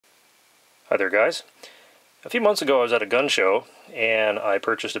Hi there, guys. A few months ago I was at a gun show and I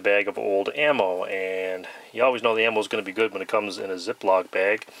purchased a bag of old ammo, and you always know the ammo is going to be good when it comes in a Ziploc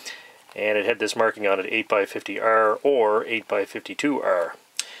bag, and it had this marking on it, 8x50R or 8x52R.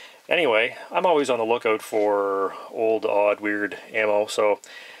 Anyway, I'm always on the lookout for old, odd, weird ammo, so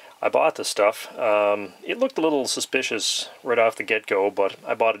I bought this stuff. It looked a little suspicious right off the get-go, but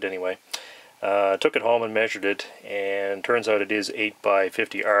I bought it anyway. Took it home and measured it, and turns out it is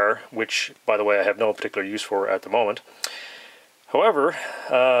 8x50R, which, by the way, I have no particular use for at the moment. However,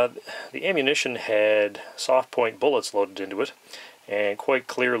 the ammunition had soft point bullets loaded into it, and quite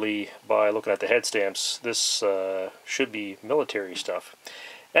clearly, by looking at the head stamps, this should be military stuff.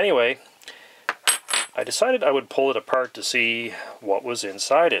 Anyway, I decided I would pull it apart to see what was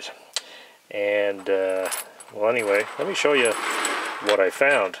inside it. And, well, anyway, let me show you what I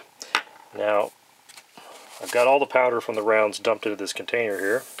found. Now, I've got all the powder from the rounds dumped into this container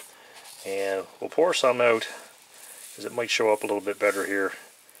here, and we'll pour some out because it might show up a little bit better here.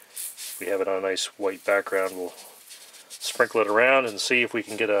 If we have it on a nice white background, we'll sprinkle it around and see if we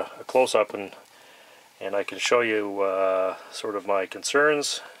can get a close-up, and I can show you sort of my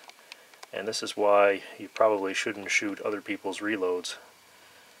concerns, and this is why you probably shouldn't shoot other people's reloads.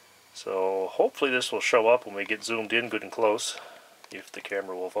 So hopefully this will show up when we get zoomed in good and close. If the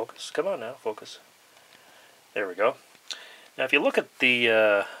camera will focus. Come on now, focus. There we go. Now if you look at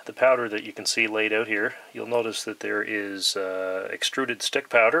the powder that you can see laid out here, you'll notice that there is extruded stick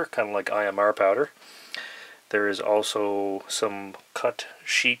powder, kind of like IMR powder. There is also some cut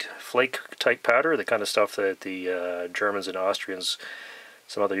sheet flake type powder, the kind of stuff that the Germans and Austrians,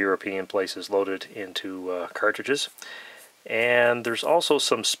 some other European places, loaded into cartridges. And there's also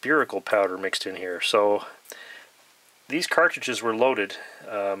some spherical powder mixed in here. So these cartridges were loaded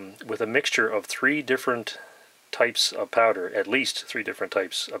with a mixture of 3 different types of powder, at least 3 different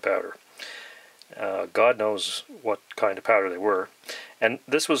types of powder. God knows what kind of powder they were. And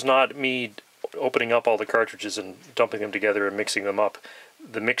this was not me opening up all the cartridges and dumping them together and mixing them up.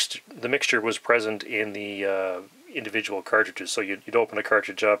 The mixture was present in the individual cartridges. So you'd open a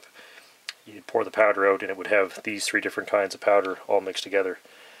cartridge up, you'd pour the powder out, and it would have these 3 different kinds of powder all mixed together.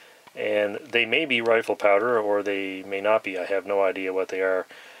 And they may be rifle powder or they may not be. I have no idea what they are.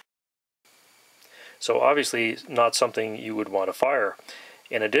 So obviously not something you would want to fire.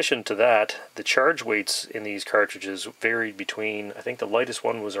 In addition to that, the charge weights in these cartridges varied between, I think the lightest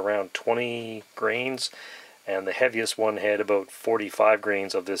one was around 20 grains and the heaviest one had about 45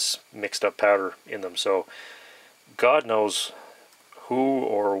 grains of this mixed up powder in them. So God knows who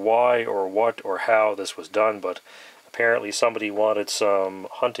or why or what or how this was done, but apparently somebody wanted some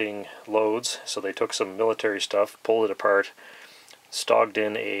hunting loads, so they took some military stuff, pulled it apart, stogged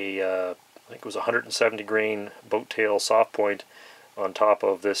in a, I think it was 170 grain boat tail soft point on top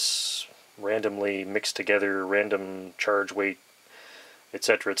of this randomly mixed together random charge weight,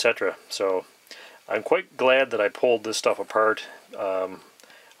 etc., etc. So I'm quite glad that I pulled this stuff apart.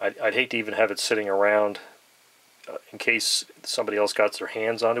 I'd hate to even have it sitting around in case somebody else got their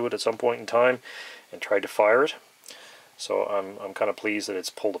hands onto it at some point in time and tried to fire it. So I'm kind of pleased that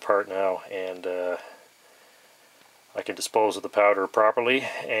it's pulled apart now, and I can dispose of the powder properly.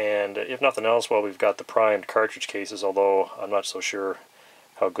 And if nothing else, well, we've got the primed cartridge cases, although I'm not so sure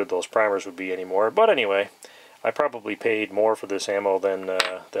how good those primers would be anymore. But anyway, I probably paid more for this ammo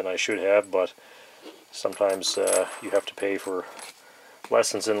than I should have, but sometimes you have to pay for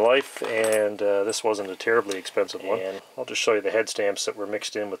lessons in life, and this wasn't a terribly expensive one. And I'll just show you the head stamps that were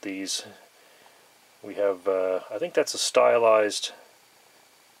mixed in with these. We have, I think that's a stylized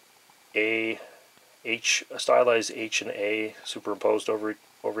stylized H and A superimposed over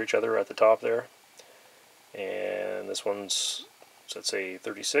each other at the top there. And this one's, let's say,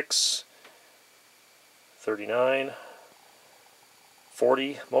 36, 39,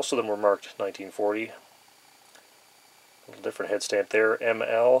 40. Most of them were marked 1940. A little different head stamp there.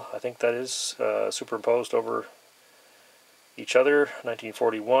 ML, I think that is superimposed over each other,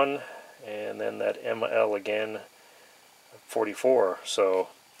 1941. And then that ML again, 44. So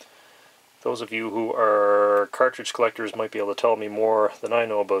those of you who are cartridge collectors might be able to tell me more than I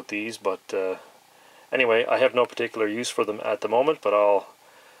know about these, but anyway, I have no particular use for them at the moment, but I'll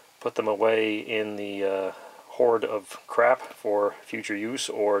put them away in the hoard of crap for future use,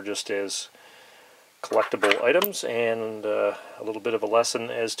 or just as collectible items, and a little bit of a lesson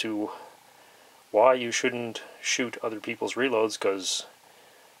as to why you shouldn't shoot other people's reloads, because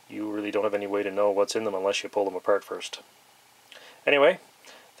you really don't have any way to know what's in them unless you pull them apart first. Anyway,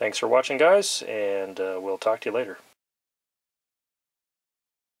 thanks for watching, guys, and we'll talk to you later.